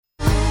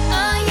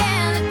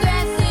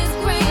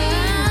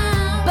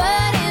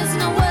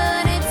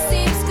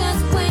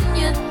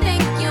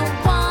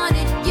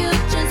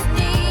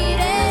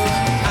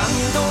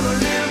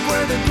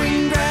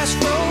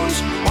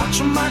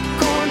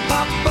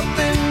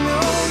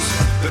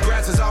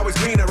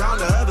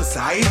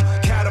fly.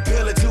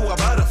 Caterpillar to a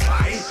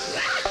butterfly.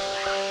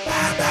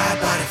 Bye bye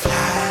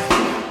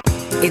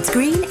butterfly. It's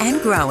Green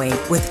and Growing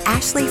with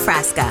Ashley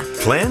Frasca.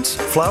 Plants,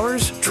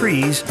 flowers,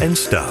 trees, and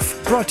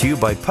stuff. Brought to you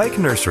by Pike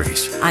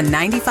Nurseries. On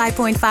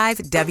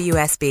 95.5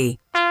 WSB.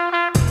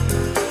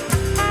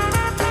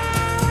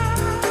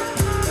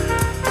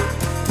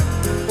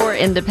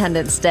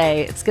 Independence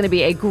Day. It's going to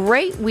be a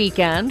great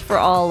weekend for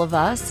all of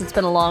us. It's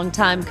been a long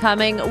time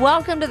coming.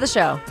 Welcome to the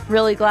show.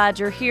 Really glad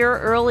you're here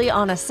early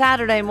on a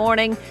Saturday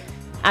morning.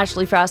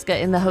 Ashley Frasca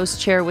in the host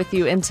chair with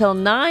you until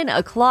 9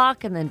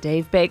 o'clock, and then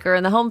Dave Baker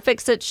in the Home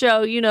Fix-It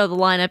show. You know the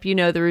lineup, you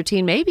know the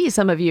routine. Maybe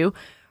some of you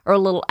are a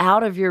little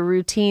out of your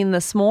routine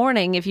this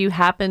morning if you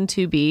happen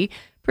to be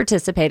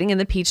participating in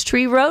the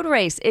Peachtree Road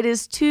Race. It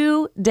is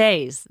 2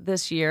 days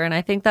this year, and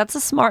I think that's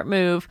a smart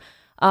move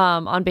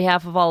on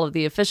behalf of all of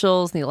the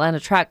officials, the Atlanta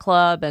Track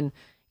Club, and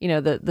you know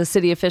the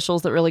city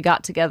officials that really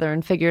got together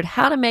and figured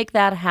how to make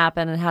that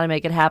happen and how to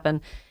make it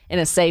happen in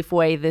a safe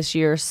way this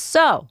year.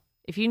 So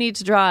if you need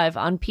to drive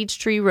on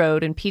Peachtree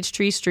Road and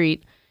Peachtree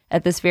Street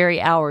at this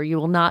very hour, you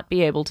will not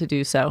be able to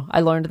do so.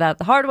 I learned that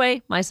the hard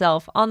way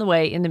myself on the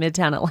way into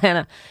Midtown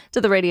Atlanta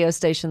to the radio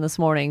station this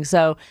morning.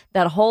 So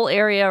that whole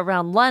area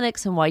around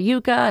Lenox and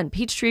Wyuka and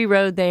Peachtree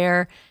Road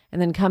there,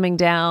 and then coming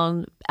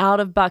down out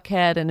of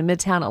Buckhead into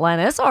Midtown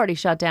Atlanta, it's already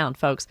shut down,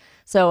 folks.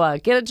 So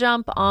get a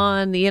jump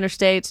on the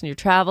interstates and your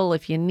travel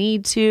if you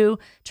need to.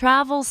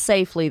 Travel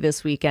safely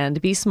this weekend.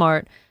 Be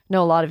smart. I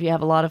know a lot of you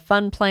have a lot of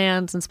fun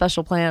plans and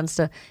special plans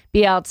to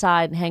be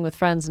outside and hang with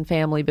friends and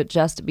family, but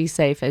just be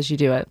safe as you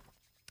do it.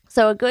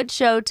 So a good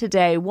show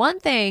today. One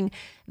thing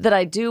that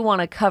I do want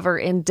to cover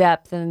in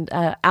depth in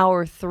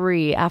hour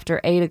 3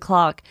 after 8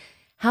 o'clock,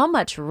 how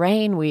much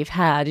rain we've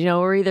had. You know,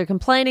 we're either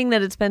complaining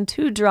that it's been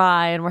too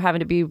dry and we're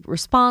having to be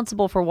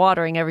responsible for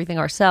watering everything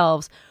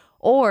ourselves,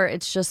 or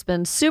it's just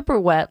been super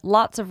wet,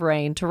 lots of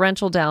rain,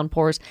 torrential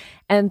downpours.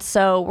 And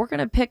so we're going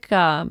to pick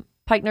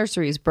Pike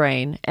Nurseries'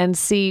 brain and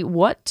see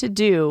what to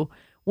do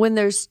when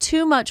there's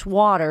too much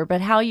water, but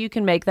how you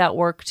can make that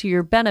work to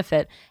your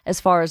benefit as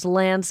far as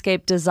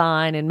landscape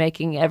design and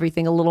making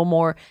everything a little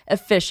more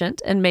efficient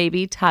and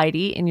maybe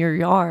tidy in your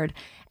yard.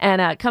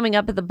 And coming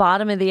up at the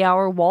bottom of the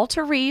hour,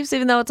 Walter Reeves,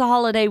 even though it's a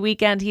holiday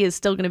weekend, he is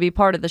still going to be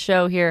part of the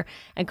show here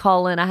and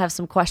call in. I have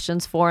some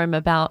questions for him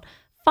about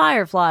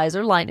fireflies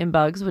or lightning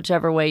bugs,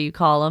 whichever way you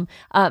call them,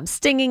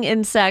 stinging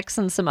insects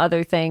and some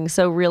other things.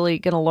 So really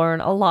going to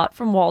learn a lot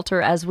from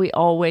Walter, as we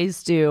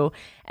always do.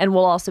 And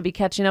we'll also be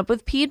catching up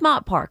with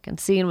Piedmont Park and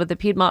seeing what the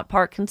Piedmont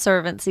Park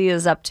Conservancy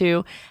is up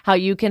to, how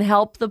you can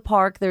help the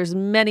park. There's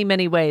many,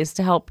 many ways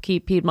to help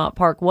keep Piedmont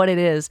Park what it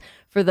is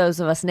for those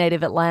of us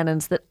native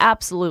Atlantans that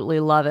absolutely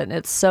love it. And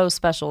it's so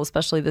special,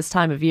 especially this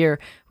time of year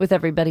with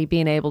everybody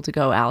being able to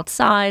go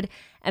outside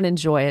and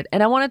enjoy it.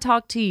 And I want to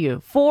talk to you.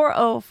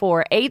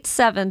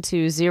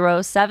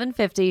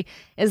 404-872-0750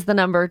 is the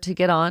number to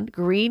get on.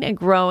 Green and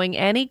Growing.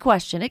 Any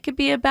question. It could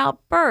be about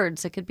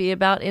birds. It could be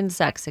about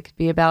insects. It could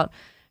be about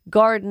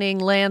gardening,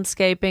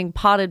 landscaping,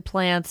 potted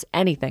plants,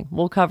 anything.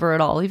 We'll cover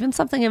it all. Even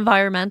something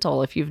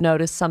environmental if you've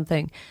noticed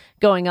something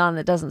going on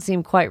that doesn't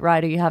seem quite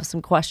right or you have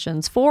some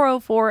questions.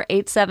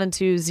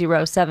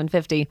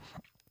 404-872-0750.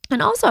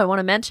 And also, I want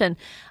to mention,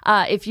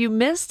 if you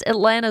missed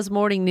Atlanta's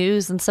morning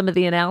news and some of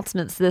the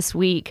announcements this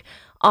week,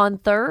 on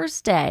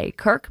Thursday,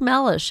 Kirk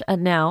Mellish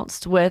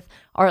announced with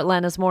our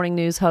Atlanta's morning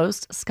news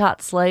host,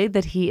 Scott Slade,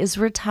 that he is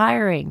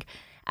retiring.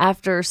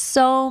 After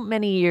so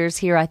many years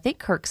here, I think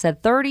Kirk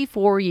said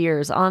 34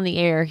 years on the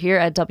air here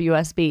at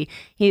WSB,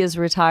 he is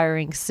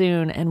retiring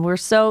soon. And we're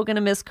so going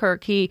to miss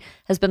Kirk. He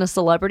has been a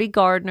celebrity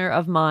gardener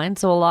of mine,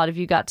 so a lot of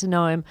you got to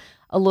know him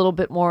a little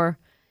bit more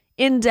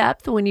in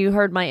depth when you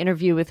heard my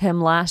interview with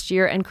him last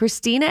year. And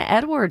Christina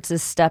Edwards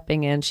is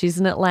stepping in. She's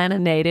an Atlanta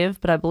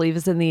native, but I believe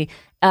is in the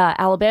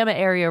Alabama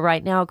area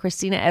right now.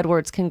 Christina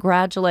Edwards,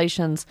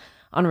 congratulations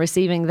on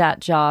receiving that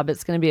job.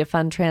 It's going to be a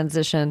fun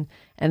transition,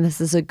 and this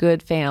is a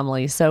good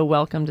family, so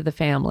welcome to the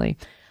family.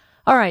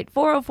 All right,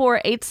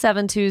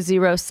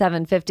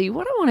 404-872-0750.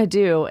 What I want to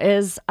do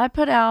is I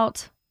put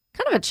out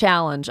kind of a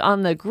challenge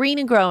on the Green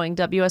and Growing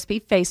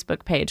WSB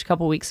Facebook page a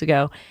couple weeks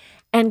ago,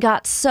 and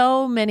got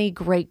so many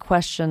great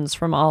questions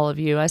from all of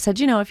you. I said,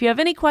 you know, if you have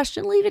any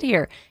question, leave it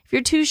here. If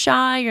you're too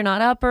shy, you're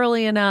not up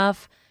early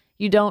enough,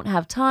 you don't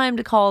have time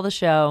to call the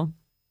show,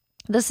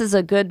 this is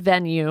a good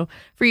venue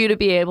for you to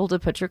be able to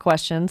put your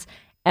questions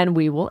and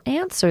we will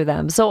answer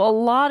them. So a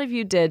lot of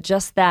you did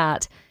just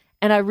that.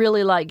 And I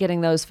really like getting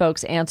those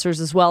folks'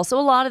 answers as well. So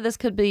a lot of this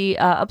could be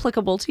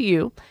applicable to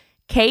you.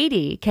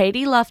 Katie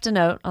left a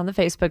note on the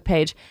Facebook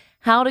page,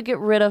 how to get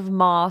rid of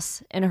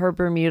moss in her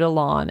Bermuda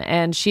lawn.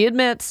 And she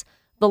admits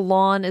the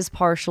lawn is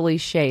partially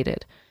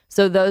shaded.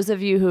 So those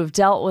of you who have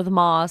dealt with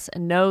moss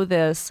and know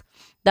this,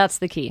 that's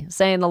the key.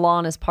 Saying the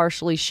lawn is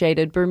partially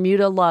shaded.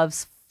 Bermuda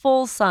loves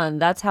full sun.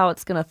 That's how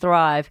it's going to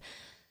thrive.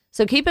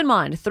 So keep in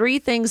mind, 3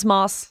 things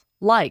moss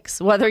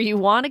likes, whether you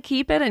want to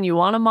keep it and you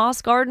want a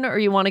moss garden or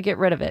you want to get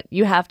rid of it.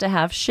 You have to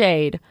have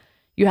shade,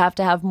 you have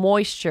to have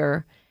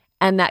moisture,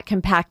 and that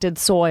compacted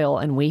soil.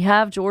 And we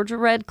have Georgia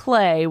red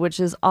clay, which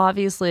is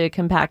obviously a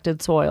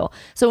compacted soil.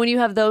 So when you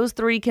have those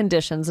three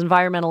conditions,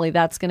 environmentally,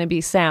 that's going to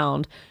be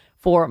sound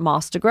for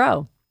moss to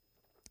grow.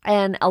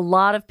 And a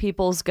lot of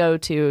people's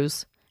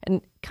go-tos,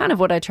 and kind of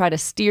what I try to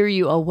steer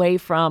you away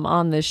from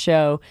on this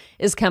show,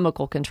 is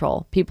chemical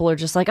control. People are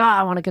just like,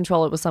 I want to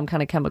control it with some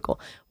kind of chemical.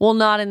 Well,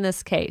 not in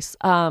this case,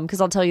 because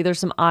I'll tell you, there's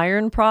some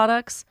iron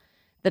products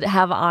that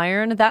have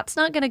iron. That's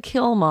not going to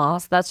kill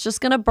moss. That's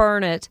just going to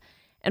burn it.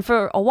 And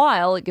for a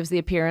while, it gives the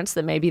appearance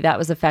that maybe that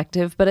was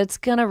effective, but it's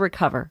going to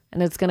recover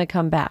and it's going to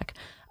come back.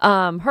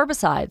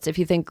 Herbicides, if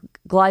you think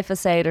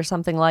glyphosate or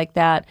something like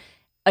that,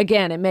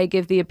 again, it may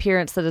give the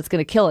appearance that it's going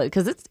to kill it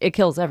because it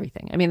kills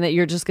everything. I mean, that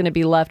you're just going to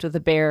be left with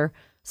a bare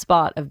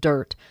spot of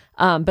dirt.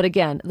 But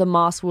again, the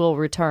moss will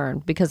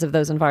return because of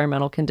those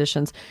environmental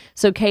conditions.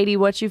 So, Katie,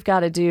 what you've got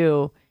to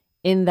do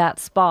in that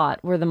spot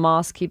where the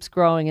moss keeps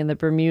growing in the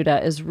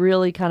Bermuda is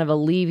really kind of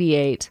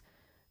alleviate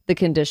the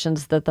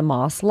conditions that the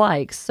moss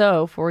likes.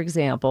 So, for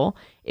example,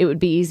 it would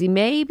be easy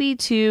maybe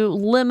to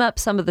limb up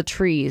some of the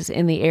trees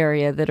in the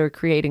area that are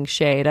creating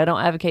shade. I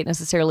don't advocate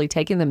necessarily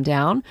taking them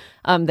down.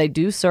 They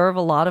do serve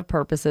a lot of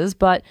purposes,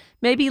 but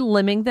maybe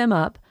limbing them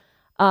up,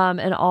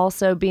 and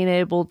also being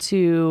able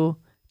to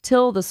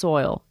till the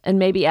soil and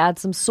maybe add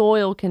some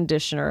soil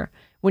conditioner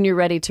when you're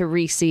ready to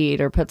reseed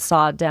or put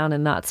sod down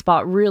in that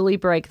spot. Really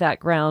break that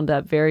ground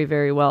up very,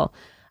 very well.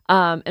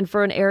 And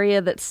for an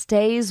area that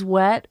stays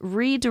wet,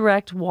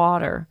 redirect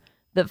water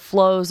that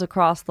flows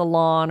across the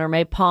lawn or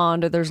may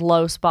pond or there's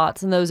low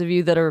spots. And those of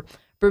you that are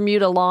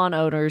Bermuda lawn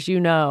owners, you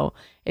know,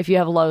 if you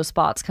have low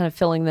spots, kind of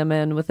filling them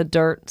in with a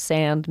dirt,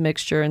 sand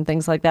mixture and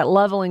things like that,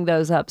 leveling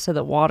those up so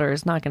that water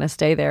is not going to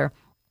stay there.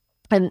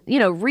 And, you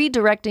know,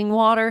 redirecting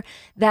water,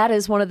 that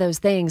is one of those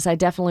things I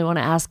definitely want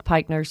to ask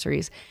Pike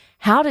Nurseries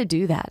how to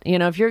do that. You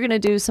know, if you're going to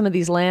do some of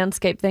these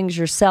landscape things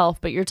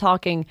yourself, but you're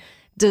talking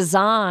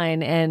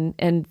design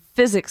and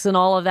physics and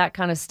all of that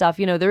kind of stuff,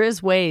 you know, there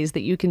is ways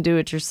that you can do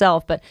it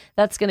yourself, but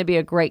that's going to be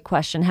a great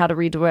question, how to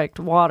redirect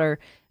water,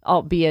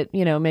 albeit,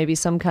 you know, maybe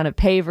some kind of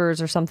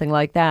pavers or something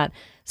like that.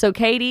 So,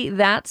 Katie,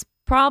 that's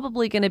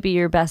probably going to be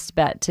your best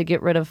bet to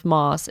get rid of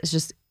moss. It's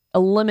just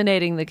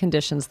eliminating the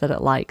conditions that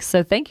it likes.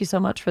 So thank you so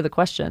much for the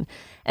question.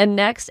 And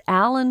next,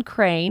 Alan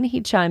Crane,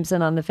 he chimes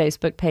in on the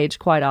Facebook page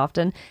quite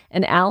often.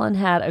 And Alan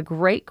had a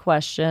great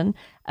question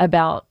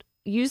about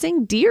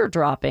using deer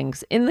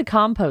droppings in the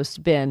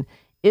compost bin.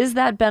 Is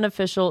that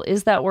beneficial?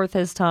 Is that worth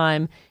his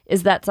time?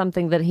 Is that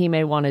something that he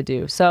may want to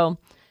do? So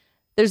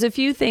there's a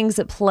few things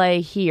at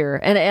play here.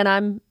 And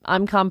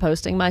I'm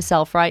composting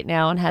myself right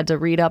now and had to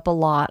read up a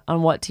lot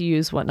on what to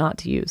use, what not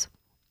to use.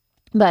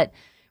 But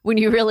when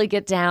you really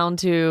get down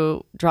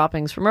to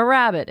droppings from a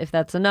rabbit, if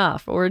that's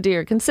enough, or a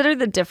deer, consider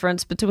the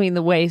difference between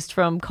the waste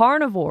from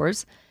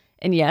carnivores.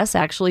 And yes,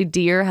 actually,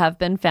 deer have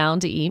been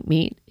found to eat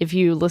meat. If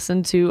you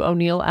listen to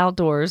O'Neill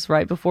Outdoors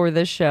right before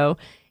this show,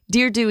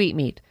 deer do eat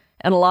meat.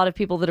 And a lot of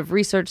people that have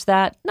researched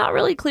that, not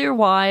really clear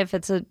why, if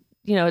it's a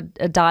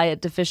diet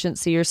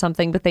deficiency or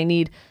something, but they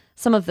need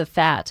some of the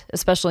fat,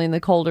 especially in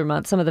the colder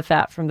months, some of the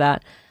fat from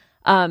that.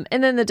 And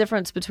then the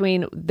difference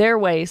between their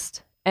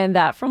waste and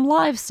that from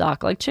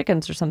livestock, like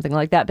chickens or something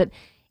like that. But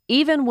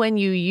even when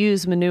you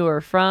use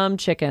manure from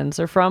chickens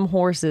or from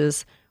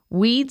horses,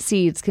 weed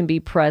seeds can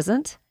be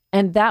present,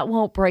 and that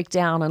won't break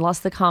down unless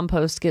the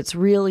compost gets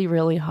really,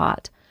 really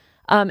hot.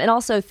 And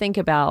also think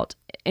about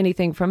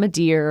anything from a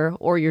deer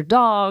or your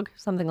dog,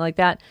 something like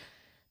that.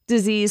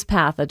 Disease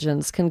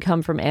pathogens can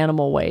come from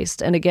animal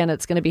waste. And again,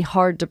 it's going to be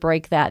hard to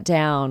break that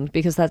down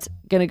because that's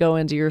going to go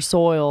into your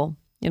soil,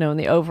 you know, and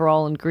the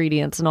overall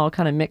ingredients and all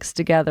kind of mixed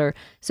together.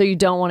 So you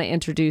don't want to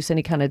introduce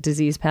any kind of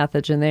disease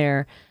pathogen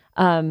there.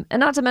 And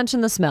not to mention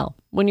the smell.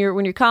 When you're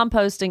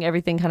composting,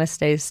 everything kind of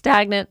stays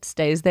stagnant,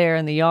 stays there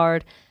in the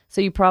yard. So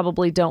you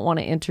probably don't want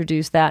to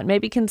introduce that.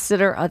 Maybe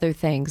consider other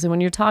things. And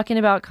when you're talking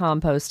about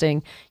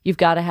composting, you've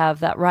got to have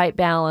that right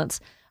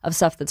balance of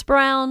stuff that's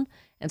brown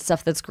and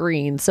stuff that's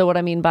green. So what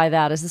I mean by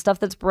that is the stuff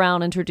that's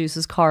brown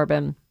introduces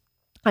carbon.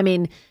 I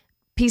mean,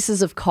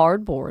 pieces of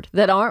cardboard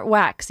that aren't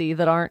waxy,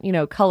 that aren't, you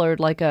know, colored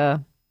like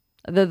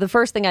the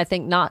first thing I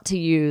think not to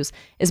use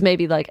is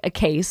maybe like a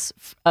case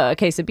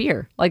of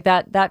beer. Like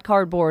that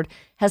cardboard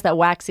has that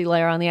waxy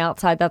layer on the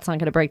outside. That's not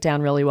going to break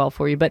down really well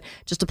for you. But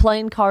just a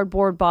plain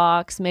cardboard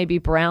box, maybe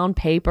brown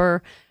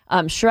paper,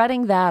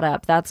 shredding that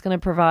up, that's going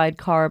to provide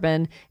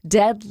carbon.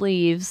 Dead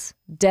leaves,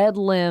 dead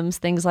limbs,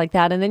 things like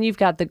that. And then you've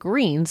got the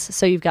greens.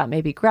 So you've got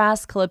maybe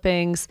grass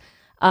clippings,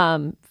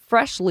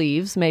 fresh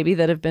leaves maybe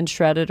that have been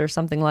shredded or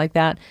something like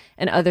that,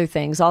 and other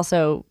things.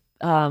 Also,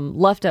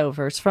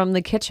 leftovers from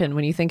the kitchen,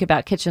 when you think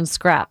about kitchen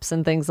scraps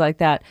and things like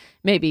that,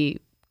 maybe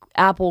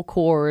apple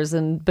cores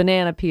and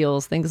banana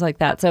peels, things like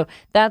that. So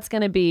that's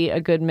going to be a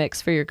good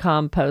mix for your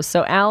compost.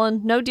 So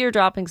Alan, no deer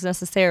droppings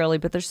necessarily,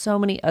 but there's so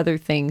many other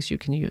things you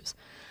can use.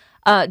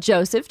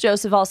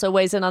 Joseph also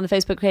weighs in on the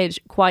Facebook page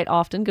quite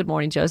often. Good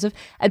morning, Joseph.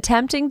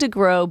 Attempting to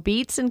grow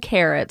beets and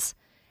carrots,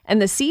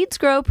 and the seeds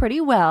grow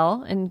pretty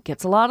well and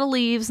gets a lot of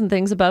leaves and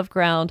things above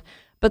ground,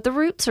 but the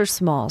roots are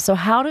small. So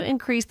how to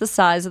increase the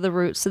size of the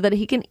roots so that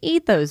he can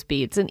eat those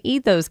beets and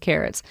eat those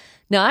carrots?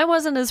 Now, I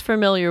wasn't as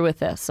familiar with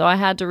this, so I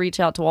had to reach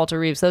out to Walter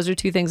Reeves. Those are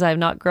two things I have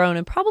not grown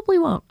and probably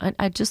won't.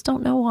 I just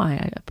don't know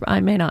why.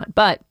 I may not.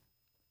 But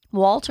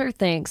Walter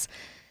thinks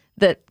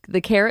that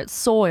the carrot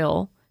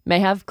soil may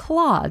have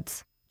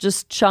clods,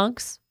 just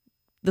chunks.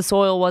 The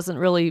soil wasn't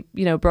really,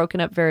 broken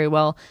up very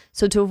well.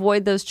 So to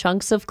avoid those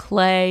chunks of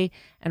clay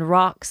and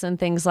rocks and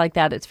things like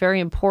that, it's very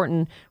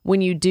important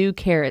when you do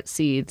carrot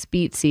seeds,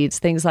 beet seeds,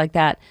 things like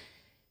that,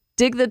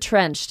 dig the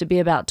trench to be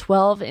about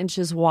 12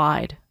 inches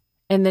wide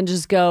and then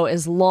just go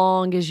as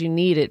long as you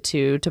need it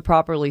to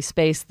properly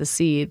space the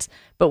seeds.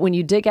 But when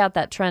you dig out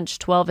that trench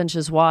 12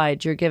 inches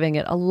wide, you're giving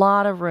it a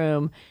lot of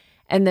room.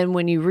 And then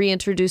when you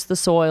reintroduce the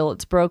soil,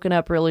 it's broken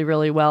up really,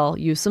 really well.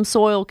 Use some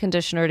soil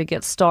conditioner to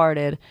get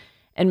started.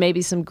 And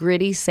maybe some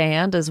gritty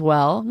sand as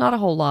well, not a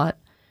whole lot.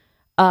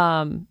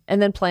 And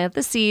then plant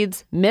the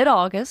seeds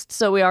mid-August,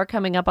 so we are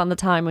coming up on the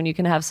time when you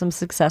can have some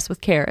success with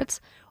carrots,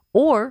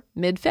 or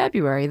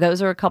mid-February.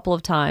 Those are a couple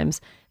of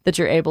times that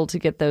you're able to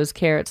get those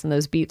carrots and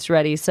those beets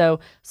ready. So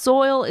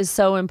soil is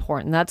so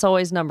important. That's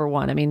always number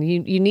one. I mean,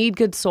 you need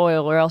good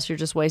soil or else you're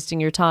just wasting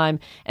your time.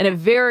 And a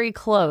very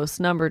close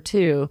number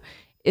two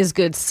is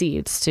good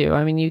seeds too.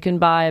 I mean, you can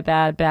buy a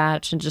bad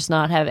batch and just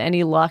not have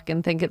any luck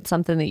and think it's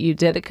something that you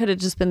did. It could have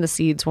just been the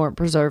seeds weren't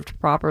preserved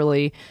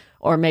properly,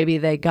 or maybe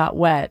they got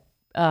wet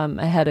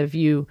ahead of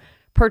you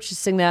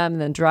purchasing them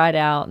and then dried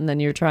out, and then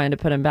you're trying to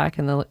put them back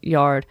in the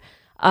yard.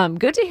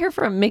 Good to hear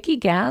from Mickey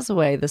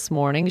Gazaway this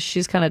morning.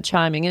 She's kind of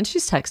chiming in.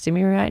 She's texting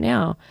me right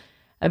now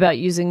about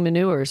using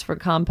manures for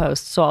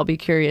compost, so I'll be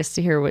curious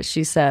to hear what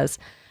she says.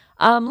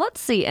 Let's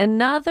see,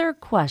 another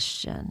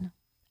question.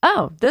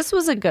 Oh, this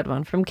was a good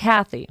one from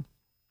Kathy.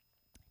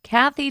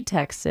 Kathy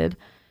texted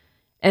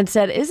and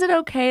said, is it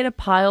okay to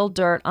pile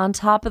dirt on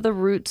top of the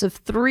roots of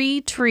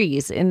 3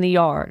 trees in the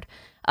yard?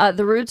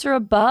 The roots are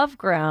above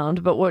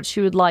ground, but what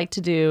she would like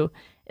to do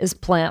is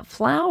plant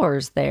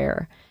flowers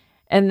there.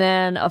 And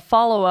then a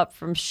follow-up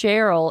from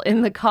Cheryl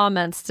in the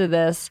comments to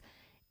this.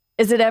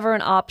 Is it ever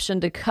an option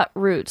to cut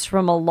roots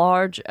from a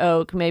large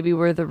oak, maybe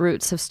where the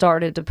roots have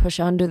started to push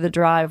under the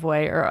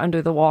driveway or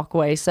under the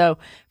walkway? So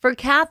for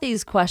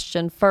Kathy's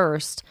question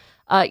first,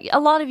 a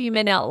lot of you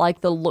may not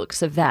like the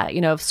looks of that.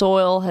 If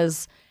soil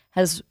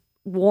has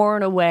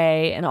worn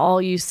away and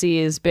all you see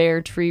is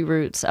bare tree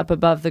roots up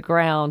above the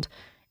ground,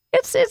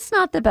 it's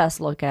not the best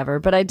look ever.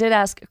 But I did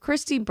ask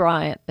Christy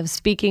Bryant of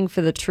Speaking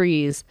for the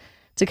Trees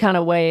to kind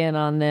of weigh in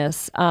on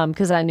this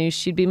because I knew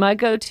she'd be my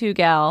go-to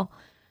gal.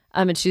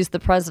 And she's the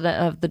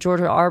president of the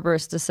Georgia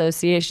Arborist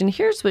Association.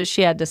 Here's what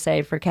she had to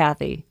say for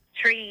Kathy.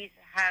 Trees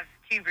have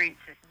 2 root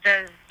systems.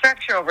 The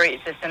structural root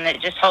system that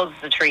just holds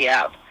the tree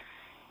up.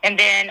 And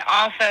then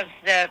off of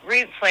the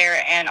root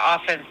flare and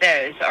off of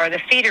those are the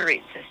feeder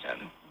root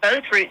system.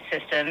 Both root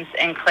systems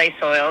in clay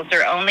soils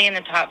are only in the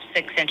top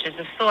 6 inches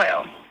of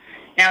soil.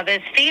 Now,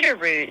 those feeder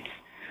roots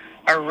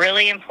are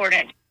really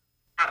important to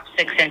the top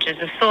 6 inches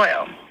of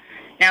soil.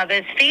 Now,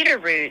 those feeder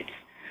roots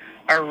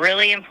are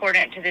really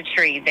important to the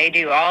tree. They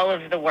do all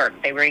of the work.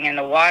 They bring in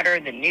the water,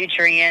 the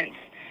nutrients.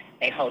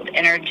 They hold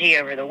energy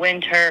over the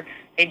winter.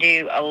 They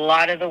do a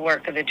lot of the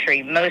work of the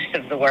tree, most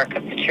of the work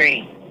of the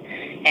tree.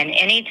 And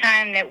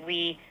anytime that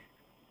we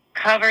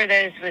cover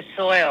those with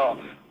soil,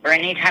 or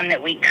anytime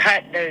that we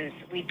cut those,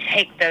 we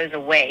take those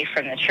away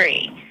from the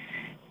tree.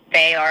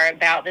 They are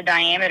about the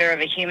diameter of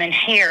a human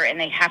hair, and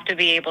they have to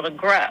be able to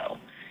grow.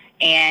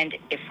 And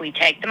if we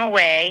take them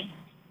away,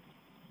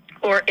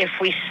 or if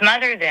we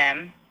smother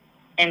them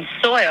in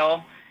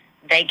soil,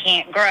 they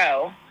can't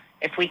grow.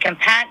 If we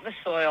compact the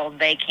soil,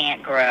 they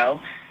can't grow.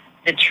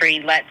 The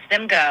tree lets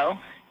them go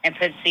and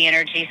puts the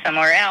energy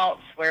somewhere else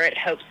where it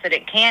hopes that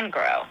it can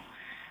grow.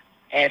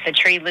 If a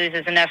tree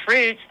loses enough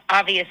roots,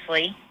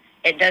 obviously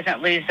it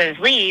doesn't lose those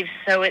leaves,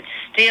 so it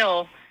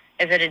still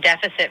is at a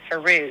deficit for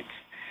roots.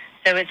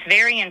 So it's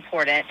very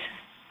important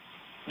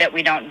that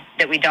we don't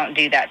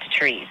do that to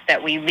trees,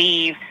 that we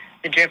leave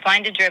the drip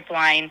line to drip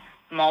line,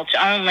 mulch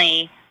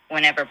only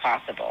whenever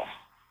possible.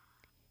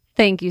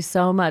 Thank you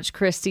so much,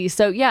 Christy.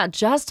 So yeah,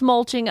 just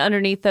mulching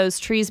underneath those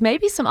trees.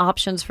 Maybe some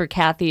options for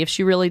Kathy if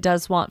she really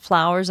does want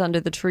flowers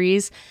under the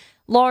trees.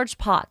 Large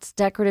pots,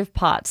 decorative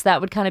pots. That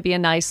would kind of be a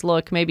nice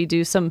look. Maybe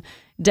do some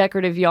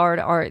decorative yard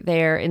art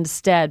there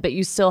instead, but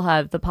you still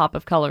have the pop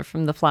of color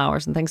from the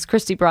flowers and things.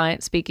 Christy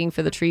Bryant, Speaking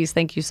for the Trees.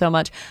 Thank you so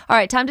much. All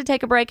right, time to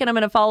take a break, and I'm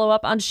going to follow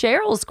up on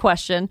Cheryl's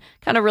question,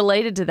 kind of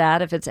related to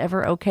that, if it's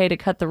ever okay to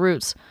cut the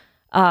roots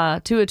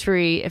to a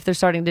tree if they're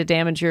starting to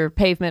damage your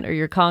pavement or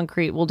your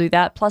concrete. We'll do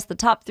that, plus the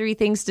top 3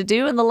 things to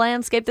do in the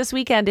landscape this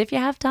weekend if you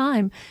have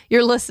time.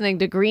 You're listening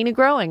to Green and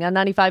Growing on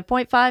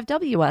 95.5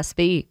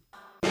 WSB.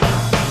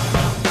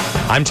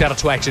 I'm Channel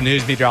 2 Action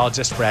News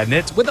meteorologist Brad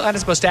Nitz with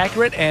Atlanta's most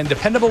accurate and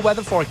dependable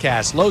weather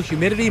forecast. Low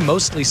humidity,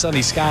 mostly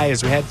sunny sky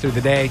as we head through the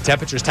day.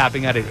 Temperatures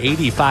topping out at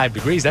 85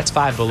 degrees. That's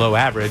 5 below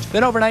average.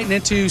 Then overnight and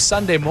into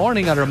Sunday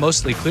morning under a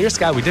mostly clear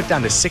sky, we dip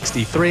down to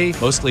 63.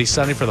 Mostly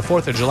sunny for the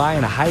 4th of July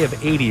and a high of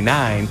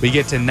 89. We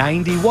get to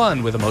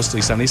 91 with a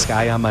mostly sunny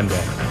sky on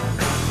Monday.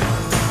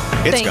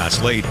 It's Scott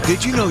Slade.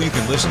 Did you know you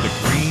can listen to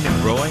Green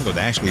and Growing with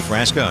Ashley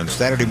Frasca on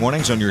Saturday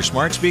mornings on your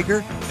smart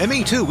speaker? And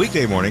me too,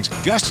 weekday mornings.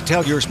 Just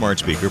tell your smart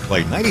speaker,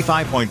 play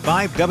 95.5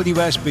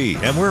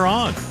 WSB. And we're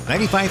on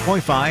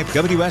 95.5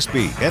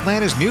 WSB,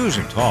 Atlanta's News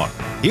and Talk.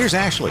 Here's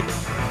Ashley.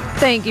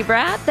 Thank you,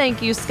 Brad.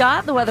 Thank you,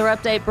 Scott. The weather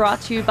update brought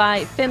to you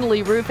by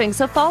Finley Roofing.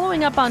 So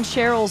following up on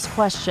Cheryl's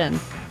question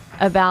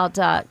about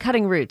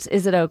cutting roots,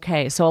 is it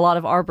okay? So a lot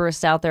of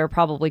arborists out there are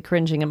probably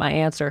cringing at my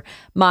answer.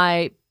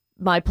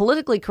 My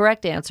politically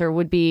correct answer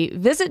would be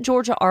visit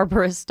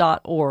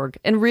georgiaarborist.org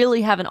and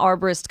really have an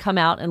arborist come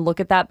out and look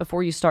at that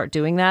before you start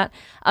doing that.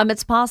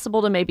 It's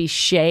possible to maybe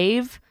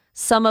shave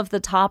some of the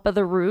top of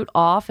the root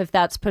off if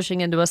that's pushing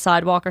into a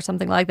sidewalk or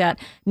something like that.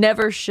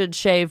 Never should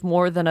shave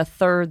more than a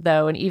third,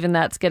 though, and even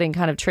that's getting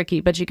kind of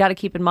tricky. But you got to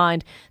keep in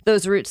mind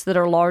those roots that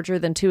are larger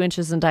than 2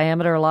 inches in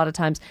diameter, a lot of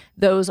times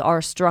those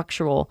are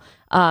structural,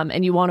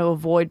 and you want to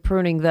avoid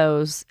pruning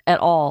those at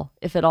all,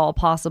 if at all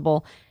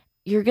possible.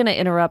 You're going to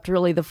interrupt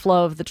really the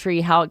flow of the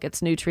tree, how it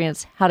gets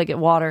nutrients, how to get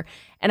water.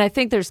 And I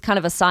think there's kind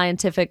of a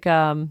scientific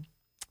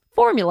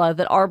formula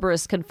that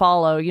arborists can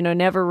follow,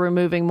 never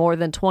removing more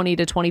than 20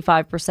 to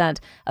 25%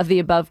 of the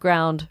above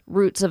ground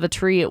roots of a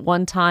tree at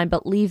one time,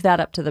 but leave that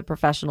up to the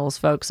professionals,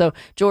 folks. So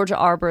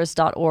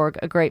georgiaarborist.org,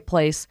 a great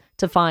place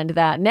to find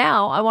that.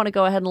 Now, I want to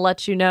go ahead and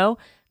let you know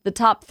the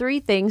top 3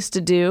 things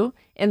to do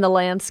in the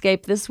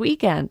landscape this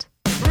weekend.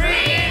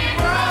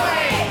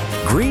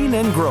 Green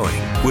and Growing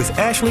with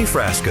Ashley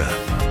Frasca.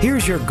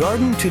 Here's your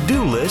garden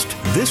to-do list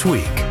this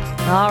week.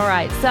 All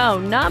right, so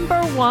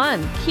number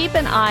 1, keep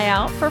an eye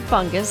out for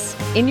fungus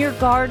in your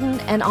garden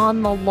and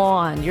on the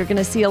lawn. You're going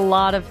to see a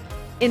lot of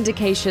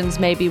indications,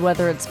 maybe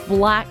whether it's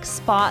black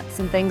spots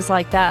and things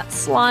like that,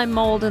 slime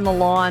mold in the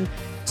lawn,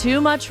 too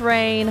much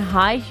rain,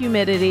 high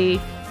humidity,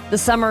 the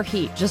summer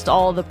heat, just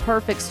all the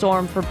perfect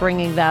storm for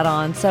bringing that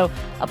on. So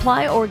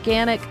apply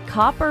organic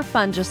copper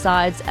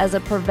fungicides as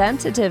a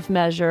preventative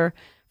measure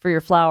for your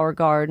flower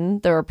garden.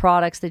 There are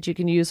products that you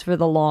can use for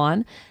the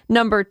lawn.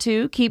 Number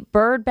 2, keep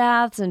bird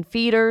baths and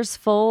feeders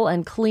full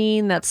and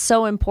clean. That's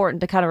so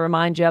important to kind of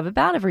remind you of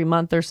about every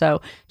month or so.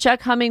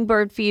 Check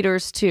hummingbird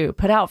feeders too.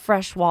 Put out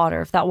fresh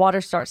water. If that water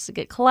starts to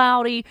get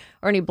cloudy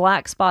or any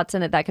black spots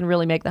in it, that can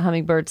really make the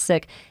hummingbirds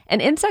sick.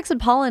 And insects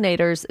and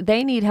pollinators,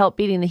 they need help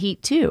beating the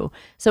heat too.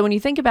 So when you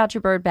think about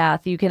your bird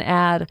bath, you can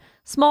add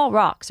small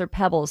rocks or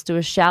pebbles to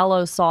a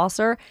shallow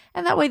saucer,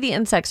 and that way the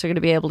insects are going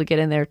to be able to get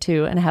in there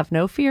too and have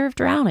no fear of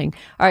drowning.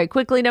 All right,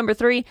 quickly, number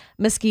 3,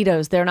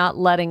 mosquitoes. They're not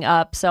letting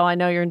up, so I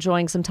know you're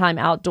enjoying some time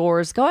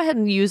outdoors. Go ahead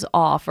and use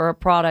Off or a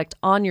product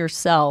on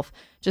yourself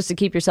just to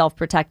keep yourself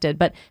protected.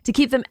 But to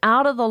keep them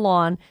out of the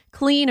lawn,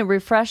 clean and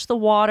refresh the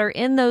water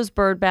in those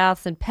bird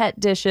baths and pet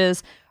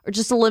dishes, or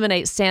just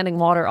eliminate standing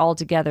water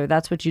altogether.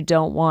 That's what you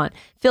don't want.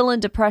 Fill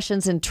in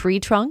depressions in tree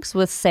trunks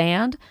with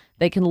sand.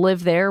 They can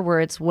live there where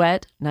it's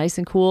wet, nice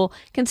and cool.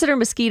 Consider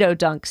mosquito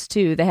dunks,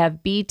 too. They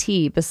have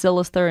BT,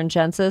 Bacillus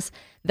thuringiensis.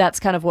 That's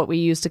kind of what we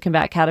use to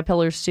combat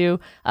caterpillars, too.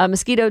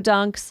 Mosquito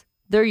dunks,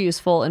 they're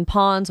useful in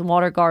ponds and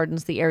water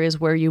gardens, the areas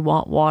where you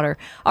want water.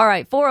 All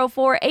right,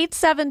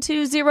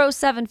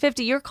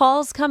 404-872-0750. Your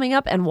call's coming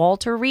up, and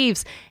Walter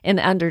Reeves in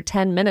under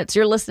 10 minutes.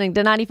 You're listening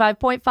to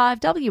 95.5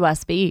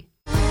 WSB.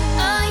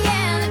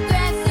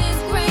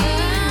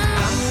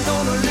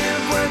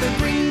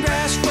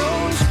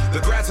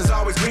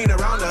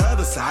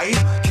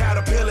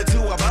 Caterpillar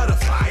to a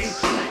butterfly.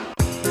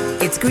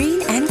 It's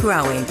Green and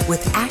Growing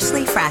with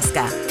Ashley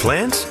Frasca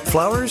Plants,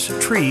 flowers,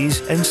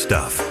 trees, and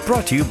stuff.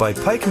 Brought to you by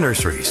Pike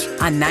Nurseries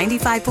on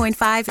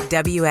 95.5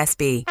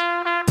 WSB.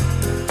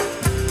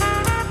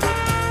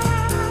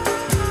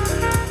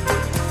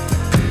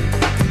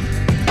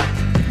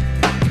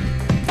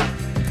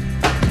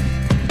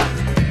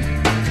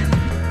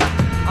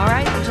 All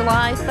right, the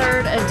July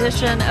 3rd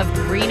edition of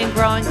Green and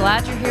Growing.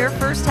 Glad you're here.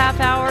 First half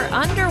hour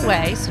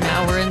underway. So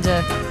now we're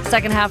into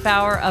second half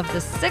hour of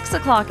the 6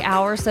 o'clock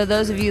hour. So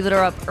those of you that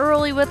are up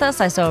early with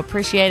us, I so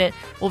appreciate it.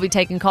 We'll be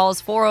taking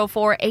calls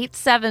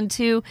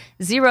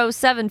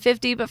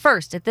 404-872-0750. But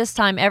first, at this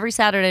time every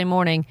Saturday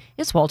morning,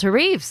 it's Walter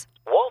Reeves.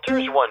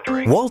 Walter's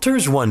Wondering.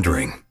 Walter's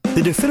Wondering.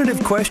 The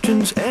definitive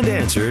questions and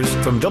answers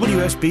from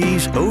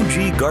WSB's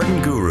OG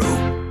garden guru,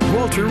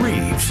 Walter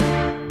Reeves.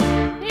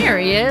 Here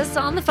he is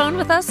on the phone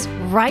with us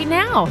right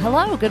now.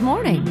 Hello, good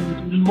morning.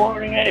 Good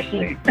morning,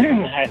 Ashley.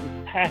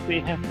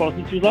 Happy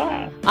 4th of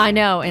July. I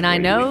know, and I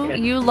know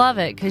you love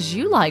it because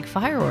you like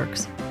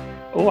fireworks.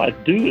 Oh, I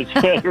do, as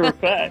a matter of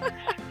fact.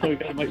 So we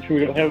got to make sure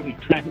we don't have any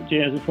traffic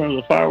jams in front of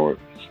the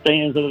fireworks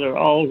stands that are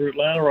all over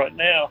Atlanta right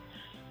now.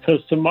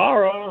 Because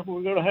tomorrow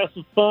we're going to have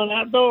some fun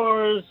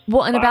outdoors.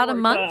 Well, and about a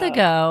month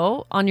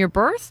ago, on your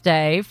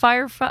birthday,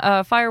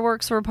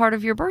 fireworks were a part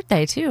of your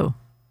birthday, too.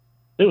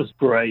 It was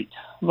great.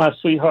 My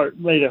sweetheart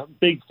made a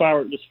big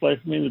firework display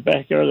for me in the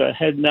backyard that I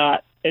had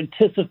not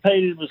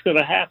anticipated was going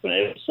to happen.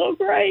 It was so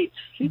great.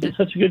 She did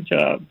such a good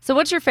job. So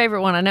what's your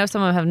favorite one? I know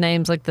some of them have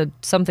names like the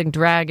something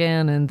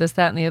dragon and this,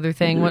 that, and the other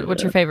thing.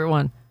 What's your favorite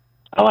one?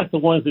 I like the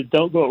ones that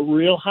don't go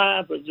real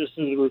high, but just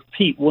as a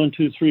repeat, 1,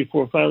 2, 3,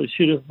 4, 5. They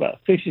shoot up about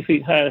 50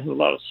 feet high, have a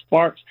lot of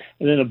sparks,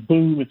 and then a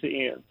boom at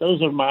the end.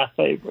 Those are my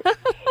favorite.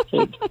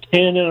 So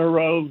 10 in a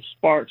row,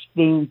 sparks,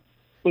 boom,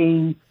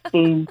 boom,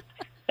 boom.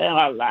 And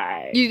I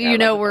like.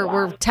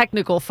 We're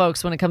technical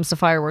folks when it comes to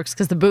fireworks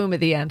because the boom at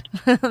the end.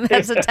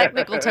 That's a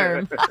technical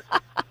term.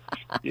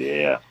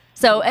 Yeah.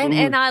 So,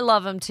 and I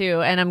love them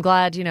too. And I'm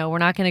glad, we're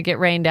not going to get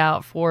rained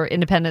out for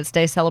Independence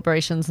Day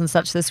celebrations and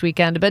such this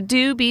weekend. But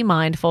do be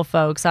mindful,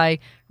 folks. I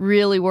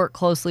really work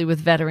closely with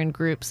veteran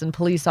groups and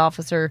police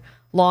officer,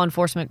 law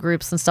enforcement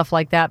groups and stuff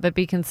like that. But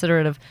be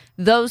considerate of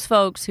those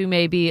folks who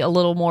may be a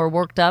little more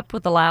worked up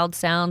with the loud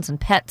sounds, and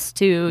pets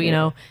too.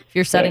 If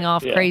you're setting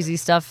off crazy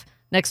stuff,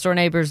 next door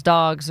neighbors'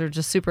 dogs are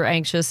just super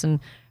anxious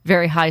and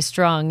very high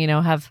strung,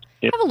 have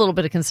a little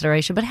bit of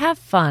consideration, but have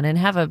fun and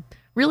have a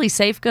really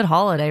safe, good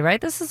holiday,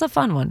 right? This is a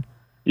fun one.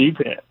 You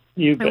bet.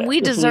 And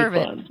we deserve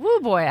it. Woo,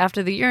 boy,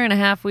 after the year and a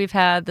half we've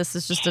had, this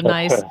is just a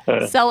nice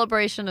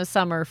celebration of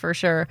summer for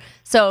sure.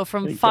 So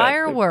from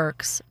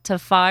fireworks to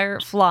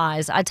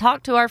fireflies, I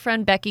talked to our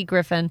friend Becky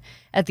Griffin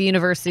at the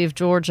University of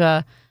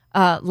Georgia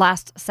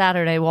last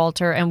Saturday,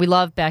 Walter, and we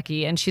love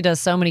Becky, and she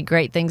does so many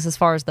great things as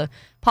far as the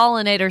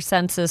pollinator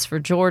census for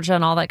Georgia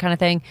and all that kind of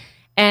thing.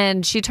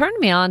 And she turned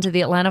me on to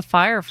the Atlanta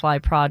Firefly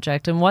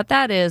Project. And what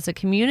that is, a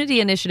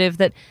community initiative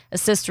that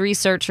assists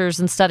researchers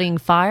in studying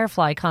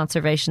firefly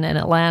conservation in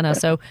Atlanta.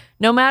 So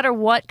no matter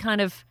what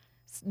kind of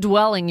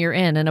dwelling you're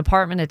in, an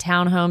apartment, a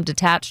townhome,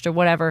 detached or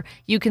whatever,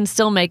 you can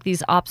still make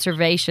these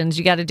observations.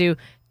 You got to do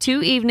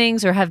 2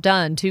 evenings or have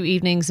done 2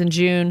 evenings in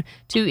June,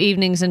 2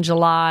 evenings in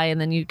July, and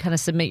then you kind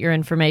of submit your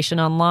information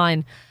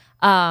online.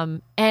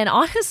 And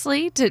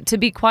honestly, to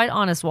be quite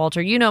honest,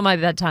 Walter, my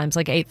bedtime's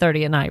like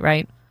 8:30 at night,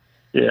 right?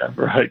 Yeah,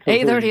 right.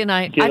 8:30 at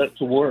night. Get up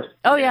to work.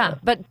 Oh, yeah.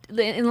 But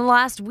in the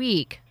last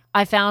week,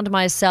 I found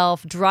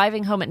myself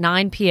driving home at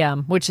 9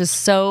 p.m., which is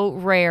so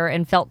rare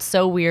and felt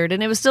so weird.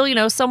 And it was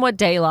still, somewhat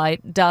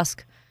daylight,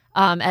 dusk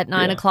at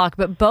 9 o'clock.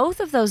 But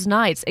both of those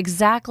nights,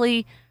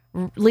 exactly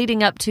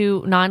leading up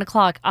to 9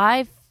 o'clock,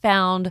 I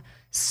found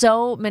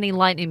so many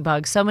lightning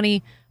bugs, so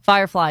many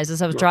fireflies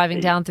as I was driving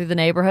down through the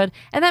neighborhood.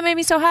 And that made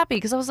me so happy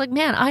because I was like,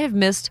 man, I have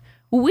missed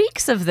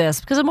weeks of this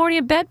because I'm already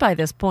in bed by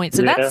this point.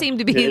 So that seemed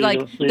to be like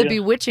the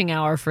bewitching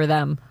hour for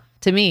them,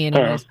 to me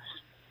anyways.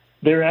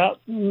 They're out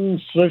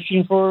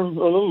searching for a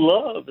little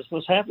love. That's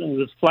what's happening.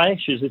 The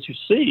flashes that you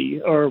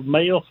see are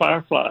male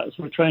fireflies.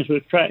 We're trying to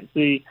attract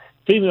the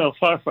female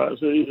fireflies.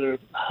 They're either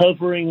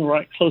hovering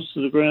right close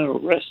to the ground or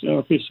resting on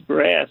a piece of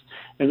grass,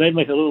 and they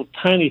make a little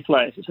tiny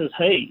flash. It says,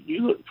 hey,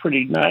 you look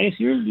pretty nice.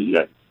 You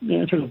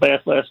took a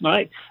bath last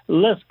night.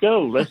 Let's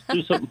go. Let's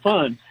do something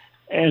fun.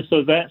 And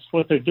so that's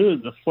what they're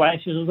doing, the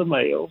flashes of the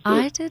males.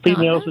 The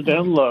females are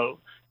down low.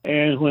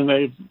 And when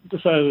they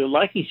decide they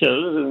like each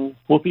other, then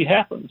whoopee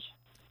happens.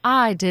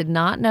 I did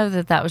not know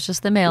that was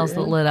just the males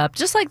that lit up.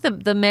 Just like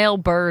the male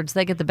birds,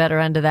 they get the better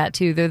end of that,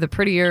 too. They're the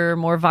prettier,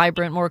 more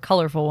vibrant, more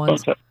colorful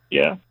ones.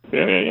 Yeah.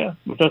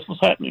 But that's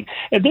what's happening.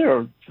 And there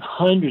are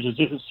hundreds of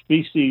different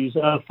species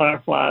of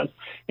fireflies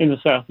in the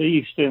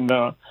southeast. And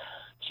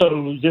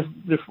so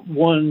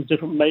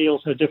different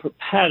males have different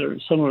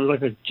patterns. Some are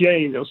like a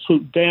J. They'll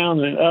swoop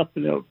down and up,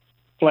 and they'll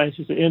flash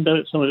at the end of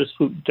it. Some will just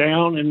swoop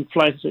down and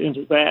flash at the end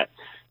of that.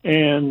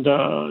 And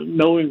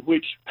knowing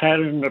which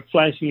pattern of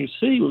flashing you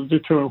see will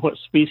determine what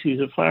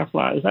species of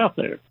firefly is out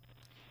there.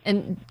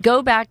 And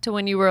go back to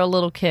when you were a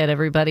little kid,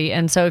 everybody.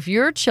 And so if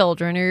your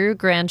children or your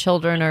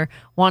grandchildren are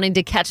wanting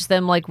to catch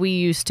them like we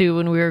used to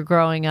when we were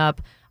growing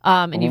up,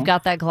 and you've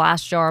got that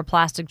glass jar,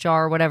 plastic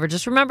jar, or whatever,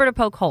 just remember to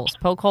poke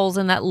holes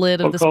in that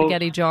lid of the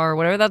spaghetti jar or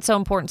whatever. That's so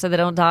important so they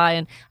don't die.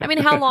 And I mean,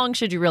 how long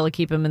should you really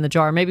keep them in the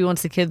jar? Maybe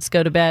once the kids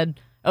go to bed,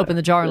 open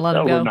the jar and let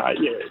them go.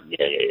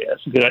 Yeah.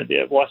 That's a good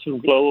idea. Watch them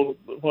glow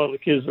while the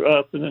kids are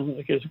up, and then when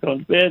the kids are going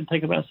to bed,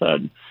 take them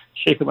outside and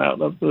shake them out.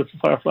 Let the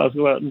fireflies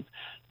go out and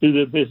do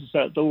their business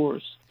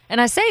outdoors.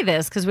 And I say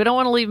this because we don't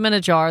want to leave them in a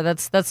jar.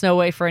 That's no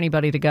way for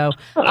anybody to go.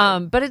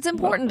 But it's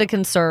important to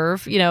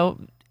conserve,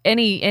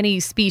 any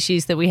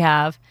species that we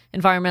have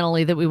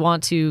environmentally that we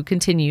want to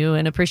continue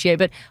and appreciate.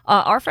 But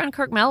our friend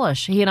Kirk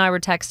Mellish, he and I were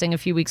texting a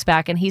few weeks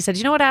back, and he said,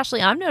 you know what,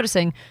 Ashley, I'm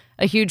noticing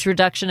a huge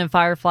reduction in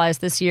fireflies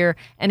this year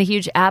and a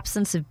huge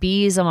absence of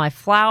bees on my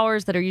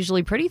flowers that are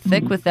usually pretty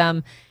thick with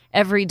them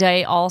every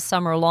day all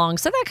summer long.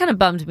 So that kind of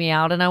bummed me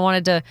out, and I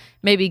wanted to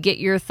maybe get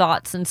your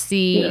thoughts and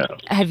see,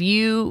 have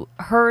you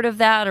heard of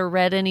that or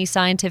read any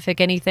scientific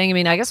anything? I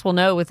mean, I guess we'll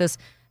know with this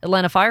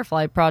Atlanta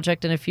Firefly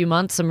Project in a few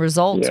months, some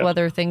results,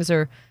 whether things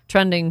are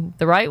trending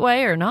the right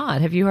way or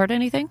not. Have you heard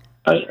anything?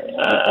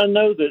 I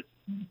know that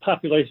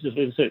populations of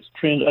insects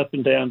trend up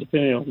and down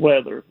depending on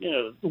weather.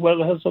 The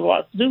weather has a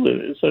lot to do with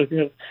it. So if you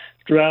have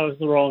drought at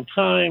the wrong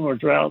time or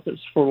drought that's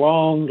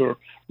prolonged or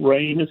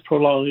rain that's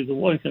prolonged, either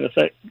one can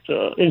affect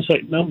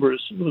insect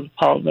numbers with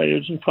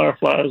pollinators and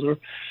fireflies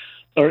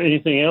or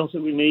anything else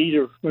that we need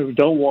or maybe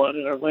don't want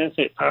in our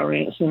landscape power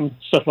ants and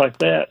stuff like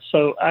that.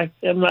 So I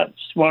am not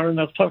smart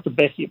enough to talk to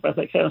Becky about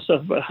that kind of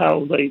stuff, about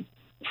how they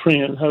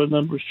trend, how the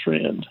numbers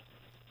trend.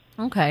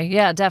 Okay,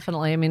 yeah,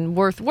 definitely. I mean,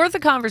 worth a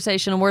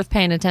conversation and worth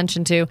paying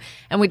attention to.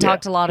 And we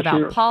talked a lot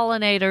about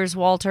pollinators,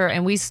 Walter,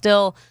 and we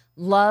still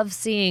love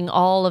seeing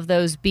all of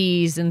those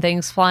bees and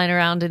things flying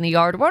around in the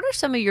yard. What are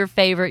some of your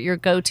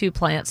go-to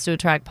plants to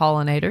attract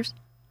pollinators?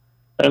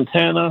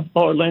 Lantana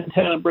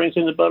brings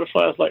in the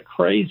butterflies like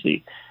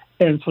crazy.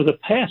 And for the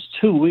past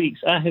 2 weeks,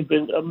 I have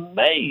been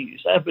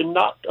amazed. I've been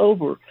knocked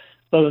over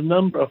by the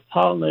number of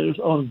pollinators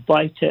on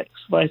Vitex.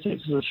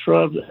 Vitex is a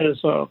shrub that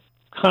has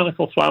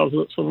conical flowers that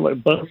look sort of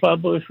like butterfly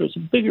bush, but it's a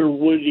bigger,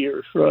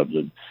 woodier shrub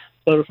than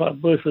butterfly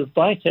bush. With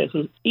Vitex,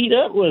 would eat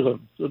up with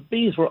them. The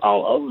bees were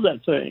all over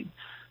that thing.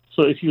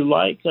 So if you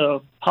like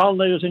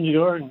pollinators in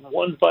your garden,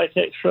 one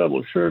Vitex shrub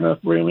will sure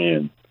enough bring them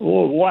in.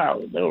 Oh,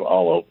 wow, they were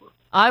all over.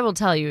 I will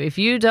tell you, if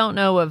you don't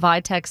know what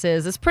Vitex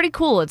is, it's pretty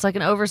cool. It's like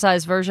an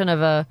oversized version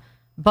of a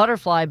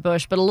butterfly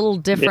bush, but a little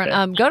different.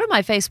 Yeah. Go to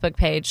my Facebook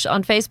page.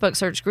 On Facebook,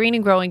 search Green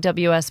and Growing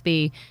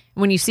WSB.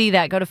 When you see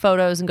that, go to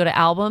photos and go to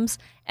albums.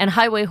 And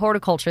Highway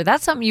Horticulture.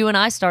 That's something you and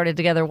I started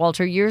together,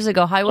 Walter, years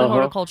ago. Highway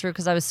Horticulture,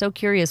 because I was so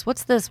curious.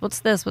 What's this? What's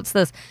this? What's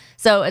this?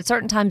 So at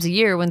certain times of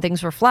year when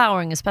things were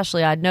flowering,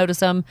 especially, I'd notice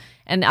them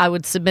and I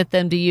would submit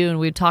them to you and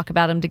we'd talk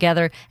about them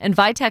together. And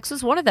Vitex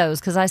was one of those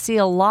because I see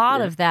a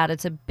lot of that.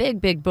 It's a big,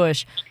 big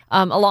bush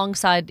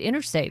alongside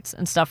interstates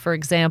and stuff, for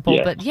example.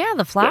 Yeah. But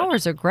the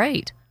flowers are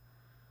great.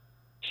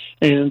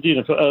 And,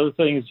 for other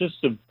things,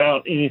 just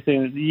about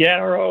anything,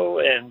 yarrow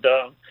and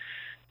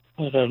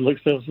I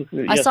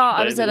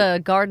was at a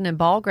garden and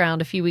ball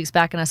ground a few weeks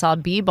back, and I saw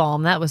bee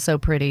balm. That was so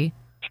pretty.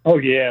 Oh,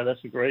 yeah,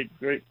 that's a great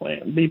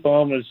plant. Bee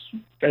balm is,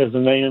 as the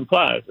name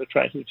implies,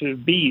 attracted to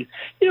bees.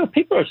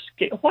 People are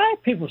scared. Why are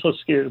people so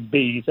scared of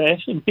bees?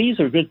 Actually, bees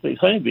are good things.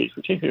 Honeybees,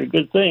 particularly, are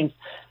good things.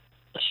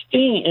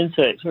 Stinging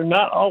insects are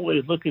not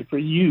always looking for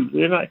you.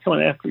 They're not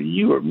coming after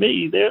you or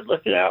me. They're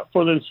looking out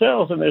for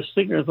themselves, and their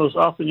stingers are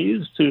often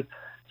used to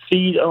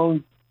feed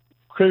on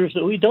critters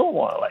that we don't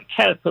want, like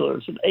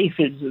caterpillars and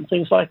aphids and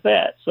things like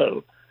that.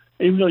 So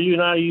even though you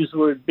and I use the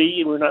word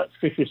bee and we're not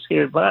particularly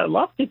scared by it, a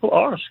lot of people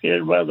are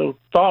scared by the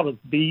thought of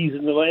bees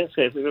in the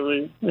landscape. They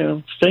really,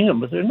 sting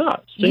them, but they're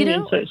not. Stinging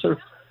insects are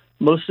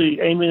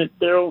mostly aiming at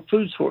their own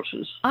food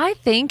sources. I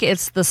think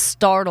it's the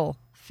startle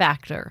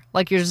factor.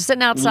 Like you're just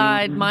sitting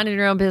outside, minding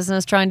your own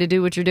business, trying to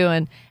do what you're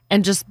doing,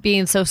 and just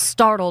being so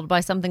startled by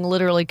something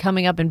literally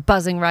coming up and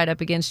buzzing right up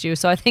against you.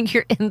 So I think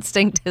your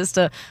instinct is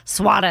to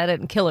swat at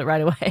it and kill it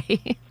right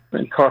away.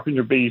 And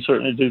carpenter bees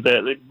certainly do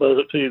that. They buzz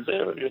up to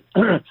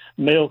you.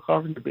 Male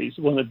carpenter bees,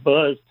 when they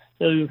buzz,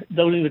 they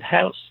don't even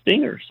have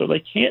stingers, so they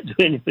can't do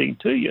anything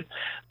to you.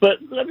 But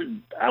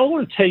I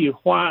want to tell you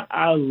why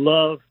I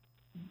love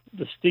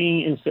the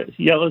stinging insects,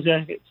 yellow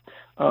jackets,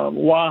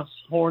 wasps,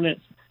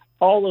 hornets.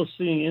 All those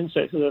stinging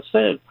insects, as I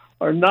said,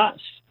 are not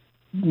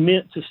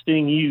meant to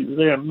sting you.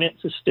 They are meant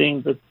to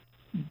sting the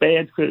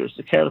bad critters,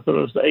 the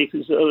caterpillars, the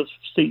aphids,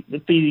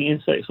 the feeding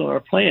insects on our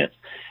plants.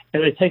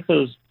 And they take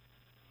those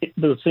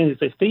things that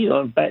they feed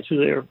on back to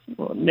their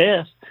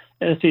nest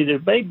and feed their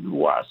baby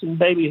wasps and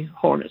baby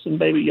hornets and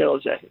baby yellow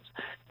jackets.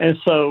 And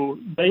so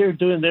they are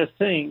doing their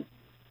thing,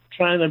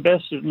 trying their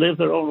best to live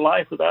their own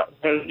life without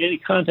having any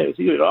contact with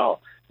you at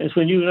all. And it's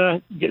when you and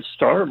I get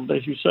startled,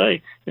 as you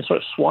say, and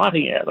start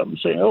swatting at them,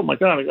 saying, "Oh my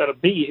God, I got a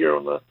bee here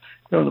on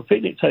the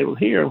picnic table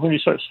here." And when you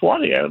start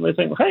swatting at them, they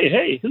think,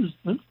 "Hey, who's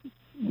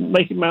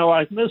making my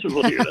life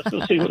miserable here? Let's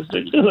go see what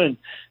they're doing."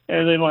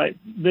 And they might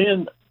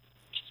then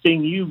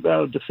sting you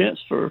out of defense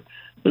for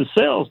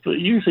themselves, but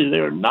usually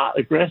they're not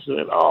aggressive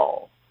at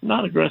all.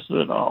 Not aggressive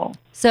at all.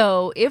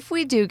 So if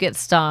we do get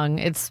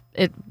stung,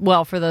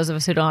 well, for those of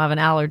us who don't have an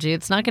allergy,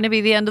 it's not going to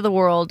be the end of the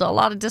world. A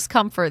lot of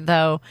discomfort,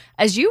 though.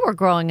 As you were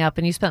growing up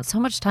and you spent so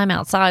much time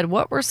outside,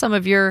 what were some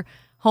of your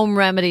home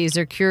remedies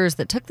or cures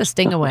that took the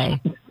sting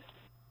away?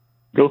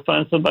 Go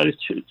find somebody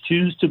to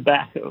choose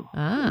tobacco.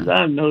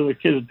 I know the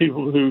kids,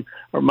 people who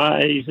are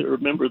my age that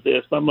remember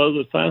this. My mother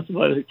would find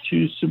somebody to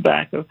choose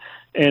tobacco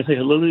and take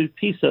a little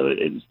piece of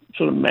it and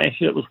sort of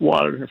mash it up with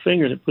water in her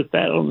fingers and put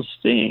that on the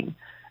sting.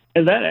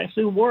 And that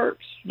actually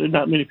works. There's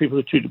not many people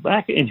who chew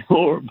tobacco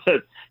anymore,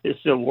 but it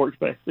still worked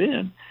back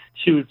then.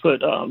 She would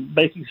put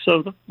baking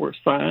soda, works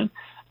fine.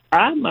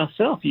 I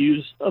myself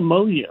use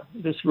ammonia,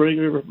 this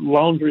regular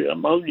laundry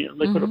ammonia,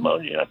 liquid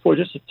ammonia. I pour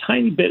just a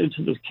tiny bit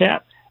into the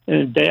cap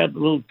and dab a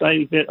little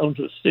tiny bit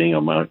onto the sting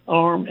on my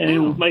arm, and it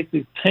will make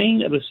the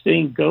pain of the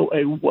sting go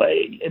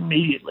away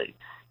immediately.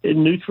 It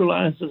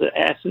neutralizes the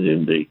acid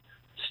in the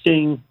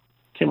sting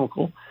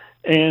chemical.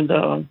 And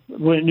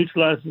when it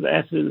neutralizes the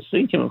acid in the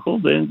sting chemical,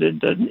 then it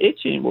doesn't itch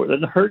anymore, it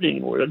doesn't hurt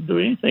anymore, it doesn't do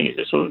anything. It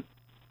just sort of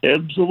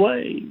ebbs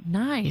away.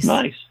 Nice.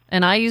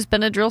 And I use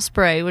Benadryl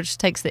spray, which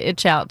takes the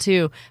itch out,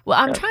 too. Well,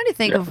 I'm trying to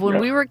think of when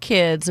we were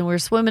kids and we were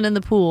swimming in the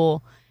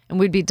pool and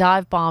we'd be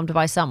dive bombed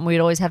by something we'd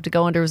always have to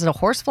go under. Was it a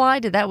horsefly?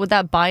 Would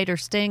that bite or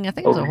sting? I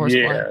think it was a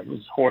horsefly. Yeah, it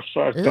was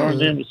horseflies. Darn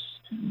them.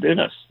 They're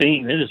not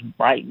stinging. They're just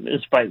biting. They're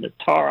just biting the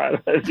tar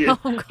out of you,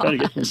 trying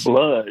to get some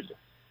blood.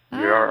 I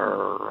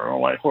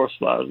don't like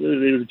horseflies.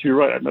 You're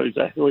right. I know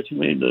exactly what you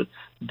mean. The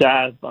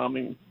dive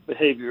bombing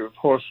behavior of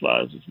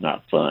horseflies is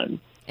not fun.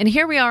 And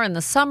here we are in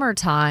the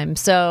summertime.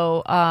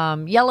 So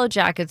yellow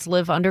jackets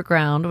live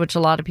underground, which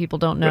a lot of people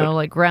don't know,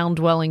 like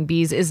ground-dwelling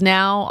bees. Is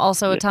now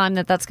also a time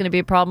that's going to be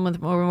a problem with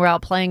when we're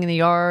out playing in the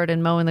yard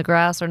and mowing the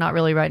grass, or not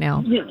really right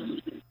now?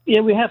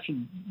 Yeah, we have to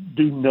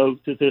do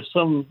note that there's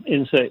some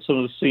insects, some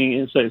of the stinging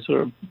insects that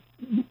are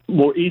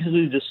more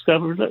easily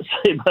discovered, let's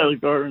say, by the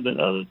gardener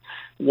than others.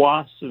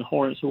 Wasps and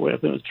hornets are way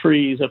up in the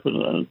trees, up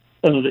in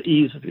under the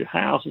eaves of your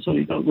house, and so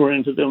you don't run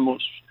into them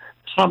most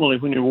commonly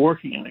when you're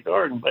working in the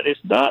garden. But it's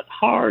not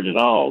hard at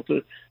all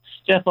to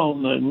step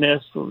on the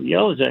nest of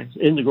yellow jackets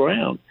in the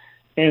ground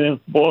and then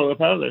boil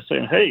up out of there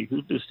saying, hey,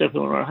 who's just stepping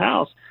on our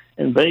house?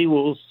 And they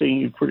will sting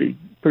you pretty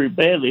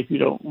badly if you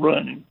don't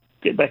run and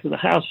get back in the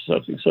house or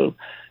something. So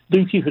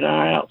do keep an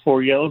eye out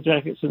for yellow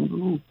jackets and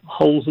little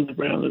holes in the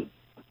ground that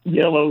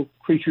yellow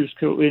creatures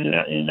go in and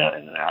out, in and out,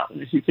 in and out.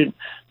 And if you can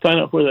find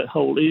out where that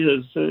hole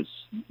is, it's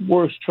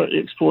worth trying to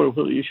explore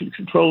whether you should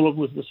control them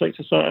with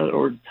insecticide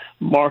or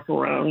mark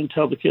around and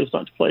tell the kids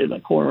not to play in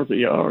that corner of the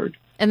yard.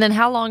 And then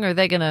how long are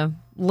they going to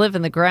live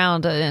in the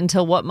ground?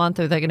 Until what month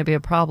are they going to be a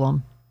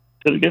problem?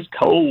 Until it gets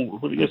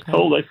cold. When it gets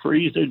cold, they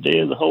freeze, they're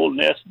dead, the whole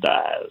nest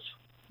dies.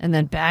 And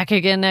then back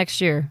again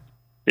next year.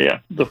 Yeah,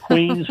 the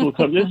queens will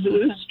come. This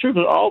is true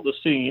for all the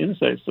stinging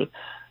insects, the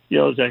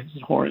yellow jackets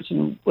and hornets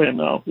and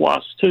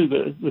wasps too.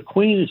 The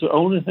queen is the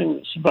only thing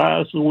that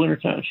survives the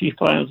wintertime. She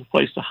finds a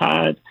place to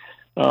hide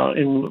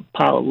in a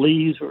pile of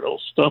leaves or a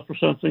little stump or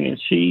something,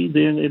 and she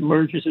then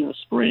emerges in the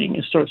spring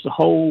and starts the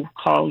whole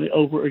colony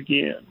over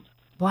again.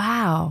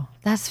 Wow,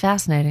 that's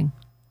fascinating.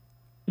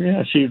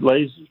 Yeah, she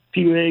lays a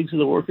few eggs and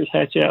the workers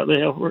hatch out. They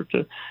help her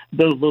to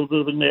build a little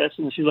bit of a nest,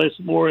 and she lays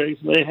some more eggs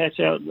and they hatch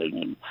out.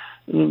 And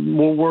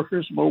more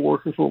workers,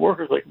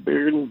 like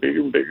bigger and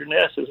bigger and bigger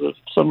nests as the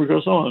summer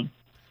goes on.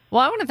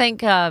 Well, I want to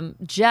thank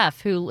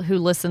Jeff, who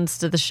listens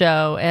to the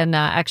show and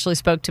actually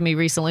spoke to me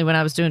recently when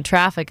I was doing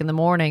traffic in the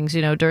mornings,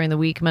 during the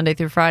week, Monday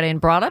through Friday, and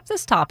brought up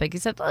this topic. He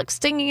said, look,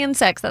 stinging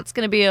insects, that's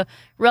going to be a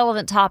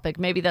relevant topic.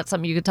 Maybe that's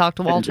something you could talk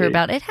to Walter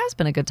about. It has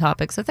been a good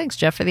topic, so thanks,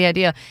 Jeff, for the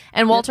idea.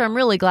 And Walter, I'm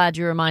really glad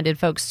you reminded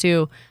folks,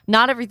 too,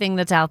 not everything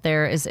that's out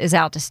there is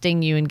out to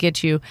sting you and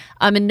get you.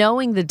 And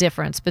knowing the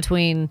difference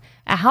between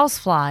a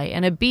housefly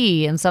and a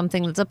bee and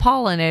something that's a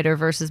pollinator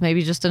versus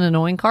maybe just an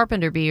annoying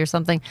carpenter bee or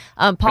something.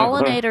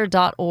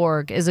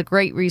 Pollinator.org is a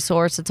great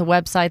resource. It's a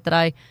website that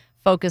I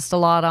focused a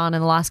lot on in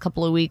the last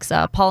couple of weeks.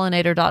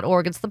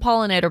 Pollinator.org. It's the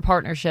Pollinator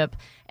Partnership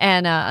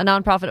and a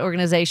nonprofit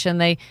organization.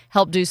 They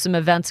helped do some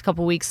events a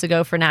couple weeks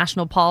ago for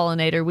National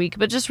Pollinator Week,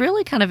 but just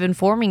really kind of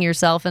informing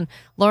yourself and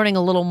learning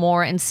a little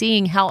more and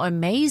seeing how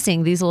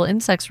amazing these little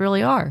insects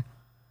really are.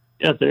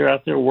 Yeah, they're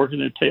out there working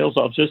their tails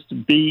off just to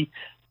be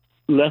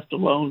left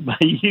alone by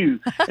you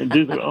and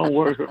do their own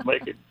work or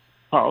make it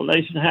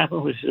pollination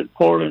happen, which is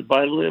important,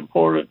 vitally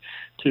important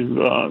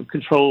to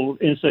control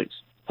insects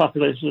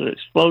populations that are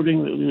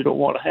exploding that we don't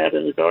want to have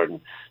in the garden.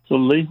 So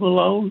leave them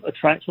alone,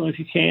 attract them if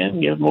you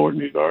can, get more in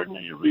your garden,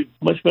 and you'll be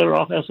much better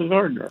off as a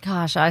gardener.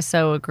 Gosh, I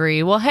so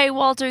agree. Well, hey,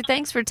 Walter,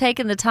 thanks for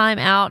taking the time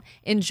out.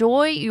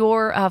 Enjoy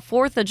your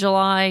 4th of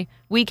July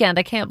weekend.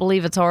 I can't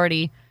believe it's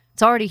already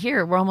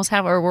here.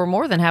 We're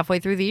more than halfway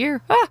through the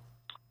year. Ah!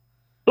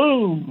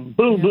 Boom,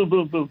 boom, boom,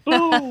 boom, boom,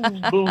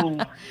 boom,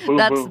 boom,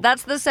 boom.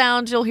 That's the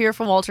sound you'll hear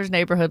from Walter's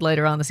neighborhood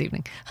later on this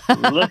evening.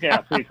 Look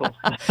out, people.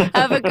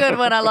 Have a good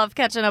one. I love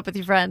catching up with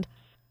you, friend.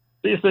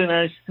 See you soon,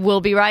 Ash.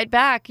 We'll be right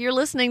back. You're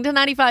listening to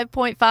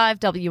 95.5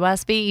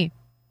 WSB.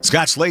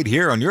 Scott Slade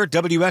here on your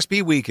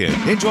WSB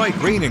Weekend. Enjoy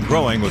Green and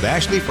Growing with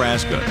Ashley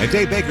Frasca and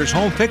Dave Baker's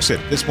Home Fix-It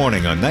this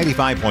morning on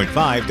 95.5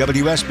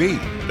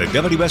 WSB. The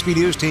WSB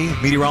News team,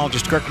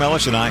 meteorologist Kirk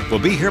Mellish, and I will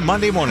be here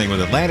Monday morning with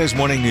Atlanta's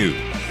Morning News.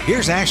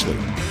 Here's Ashley.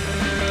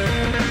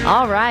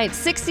 All right,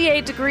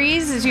 68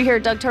 degrees as you hear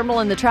Doug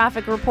Turnbull in the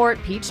traffic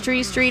report.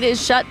 Peachtree Street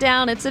is shut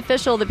down. It's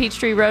official. The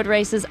Peachtree Road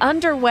Race is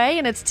underway,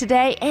 and it's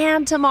today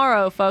and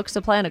tomorrow, folks, so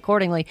plan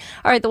accordingly.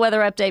 All right, the weather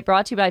update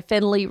brought to you by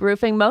Finley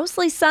Roofing.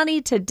 Mostly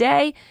sunny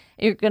today.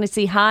 You're going to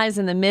see highs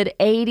in the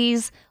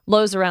mid-80s,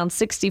 lows around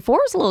 64.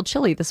 It's a little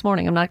chilly this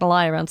morning, I'm not going to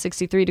lie, around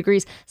 63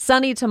 degrees.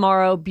 Sunny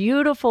tomorrow,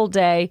 beautiful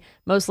day,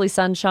 mostly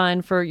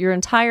sunshine for your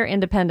entire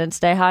Independence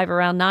Day. High of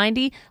around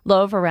 90,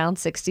 low of around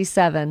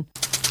 67.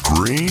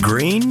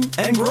 Green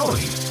and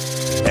Growing.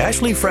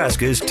 Ashley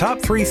Frasca's top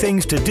 3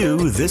 things to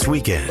do this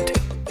weekend.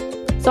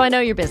 So I know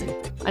you're busy.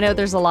 I know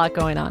there's a lot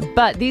going on,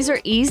 but these are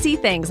easy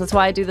things. That's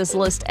why I do this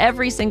list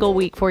every single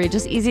week for you.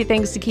 Just easy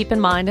things to keep in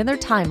mind, and they're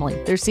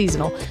timely. They're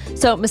seasonal.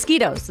 So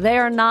mosquitoes, they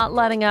are not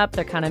letting up.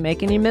 They're kind of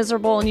making you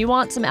miserable, and you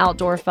want some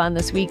outdoor fun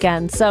this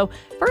weekend. So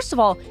first of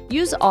all,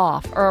 use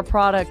Off or a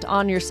product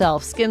on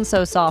yourself. Skin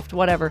So Soft,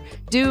 whatever.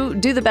 Do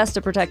the best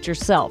to protect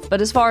yourself.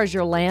 But as far as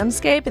your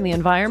landscape and the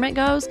environment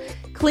goes,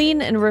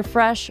 clean and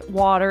refresh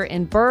water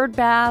in bird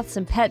baths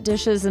and pet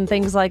dishes and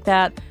things like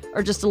that,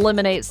 or just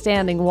eliminate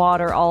standing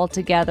water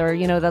altogether.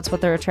 That's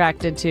what they're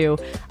attracted to.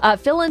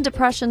 Fill in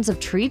depressions of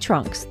tree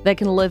trunks that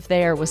can live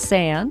there with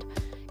sand.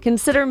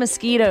 consider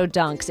mosquito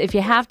dunks. If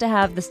you have to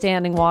have the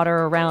standing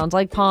water around,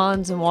 like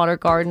ponds and water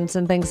gardens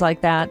and things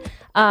like that,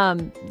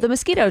 the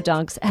mosquito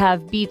dunks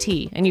have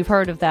BT, and you've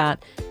heard of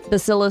that,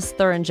 Bacillus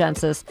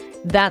thuringiensis.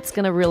 That's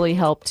going to really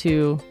help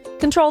to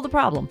control the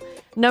problem.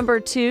 Number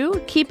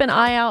 2, keep an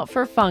eye out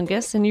for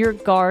fungus in your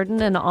garden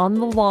and on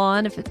the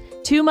lawn. If it's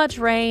too much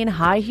rain,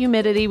 high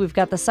humidity, we've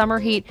got the summer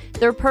heat,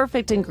 they're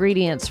perfect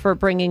ingredients for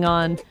bringing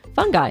on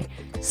fungi.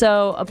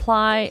 So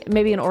apply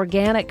maybe an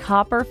organic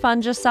copper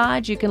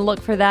fungicide. You can look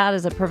for that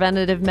as a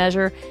preventative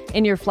measure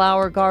in your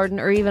flower garden,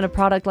 or even a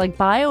product like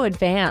Bio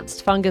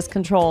Advanced fungus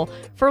control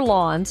for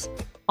lawns.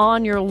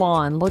 On your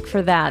lawn, look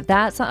for that.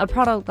 That's a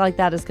product like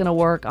that is going to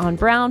work on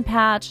brown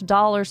patch,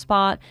 dollar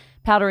spot,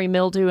 powdery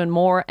mildew, and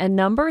more. And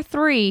number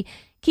 3,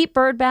 keep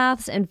bird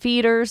baths and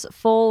feeders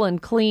full and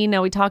clean.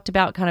 Now, we talked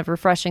about kind of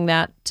refreshing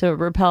that to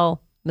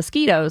repel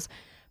mosquitoes,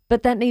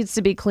 but that needs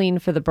to be clean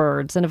for the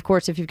birds. And of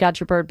course, if you've got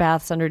your bird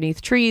baths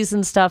underneath trees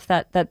and stuff,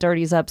 that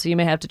dirties up. So you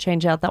may have to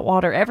change out that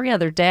water every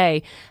other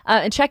day.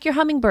 And check your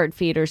hummingbird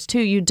feeders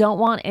too. You don't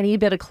want any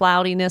bit of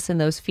cloudiness in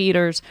those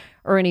feeders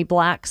or any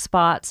black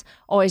spots.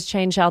 Always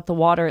change out the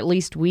water at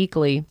least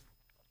weekly.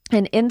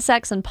 And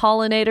insects and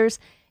pollinators,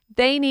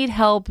 they need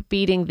help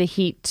beating the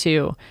heat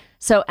too.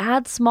 So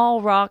add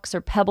small rocks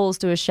or pebbles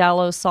to a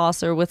shallow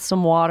saucer with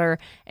some water,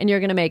 and you're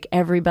going to make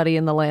everybody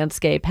in the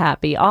landscape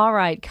happy. All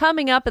right,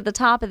 coming up at the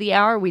top of the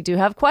hour, we do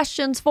have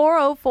questions.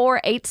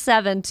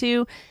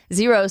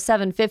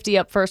 404-872-0750.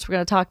 Up first, we're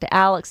going to talk to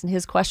Alex and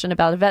his question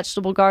about a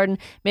vegetable garden,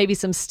 maybe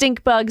some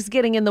stink bugs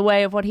getting in the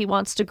way of what he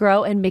wants to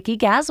grow, and Mickey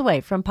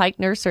Gazaway from Pike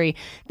Nursery.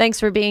 Thanks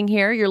for being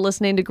here. You're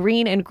listening to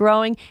Green and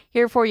Growing,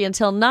 here for you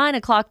until 9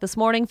 o'clock this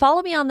morning.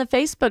 Follow me on the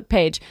Facebook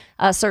page.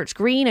 Search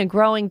Green and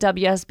Growing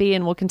WSB,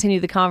 and we'll continue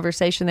the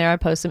conversation there. I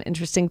post some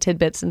interesting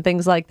tidbits and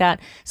things like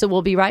that. So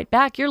we'll be right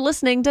back. You're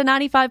listening to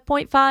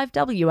 95.5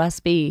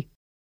 WSB.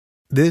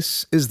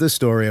 This is the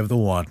story of the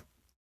one.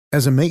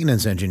 As a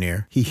maintenance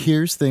engineer, he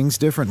hears things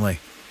differently.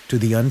 To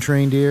the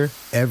untrained ear,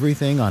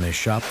 everything on his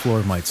shop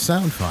floor might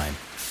sound fine,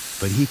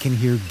 but he can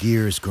hear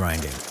gears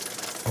grinding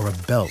or a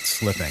belt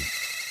slipping.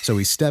 So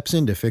he steps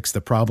in to fix the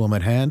problem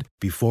at hand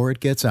before it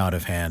gets out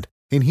of hand.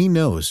 And he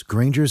knows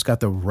Grainger's got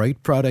the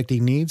right product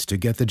he needs to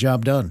get the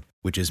job done,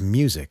 which is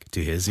music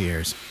to his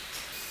ears.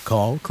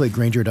 Call, click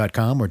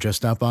Grainger.com, or just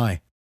stop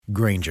by.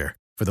 Grainger,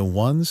 for the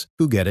ones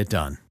who get it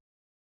done.